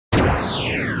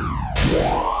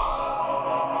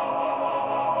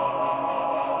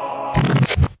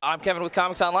I'm Kevin with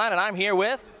Comics Online, and I'm here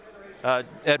with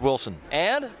Ed Wilson.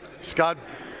 And Scott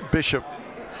Bishop.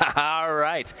 All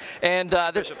right. And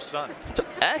Bishop's son.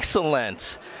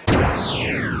 Excellent.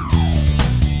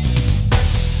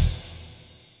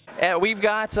 We've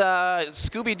got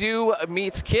Scooby Doo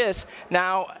meets Kiss.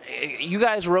 Now, you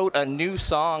guys wrote a new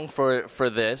song for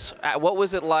this. What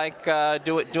was it like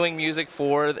doing music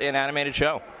for an animated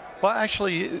show? Well,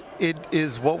 actually, it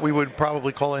is what we would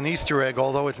probably call an Easter egg,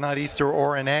 although it's not Easter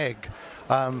or an egg.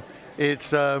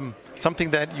 It's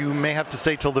something that you may have to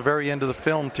stay till the very end of the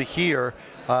film to hear.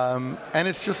 And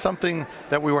it's just something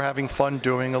that we were having fun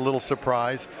doing, a little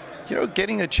surprise. You know,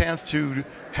 getting a chance to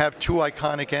have two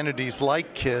iconic entities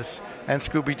like Kiss and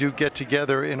Scooby Doo get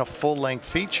together in a full-length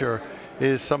feature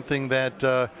is something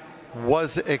that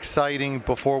was exciting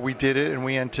before we did it, and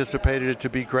we anticipated it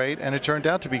to be great, and it turned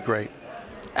out to be great.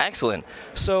 Excellent.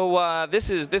 So this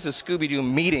is Scooby Doo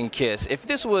meeting Kiss. If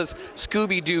this was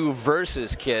Scooby Doo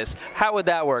versus Kiss, how would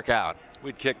that work out?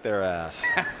 We'd kick their ass.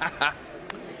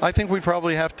 I think we'd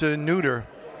probably have to neuter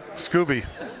Scooby.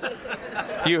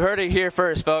 You heard it here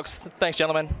first, folks. Thanks,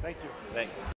 gentlemen. Thank you.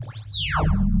 Thanks.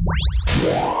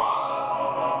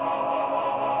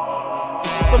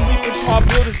 From leaping car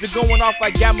builders to going off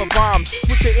like gamma bombs.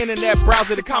 Switch your internet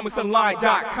browser to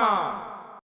ComicsOnline.com.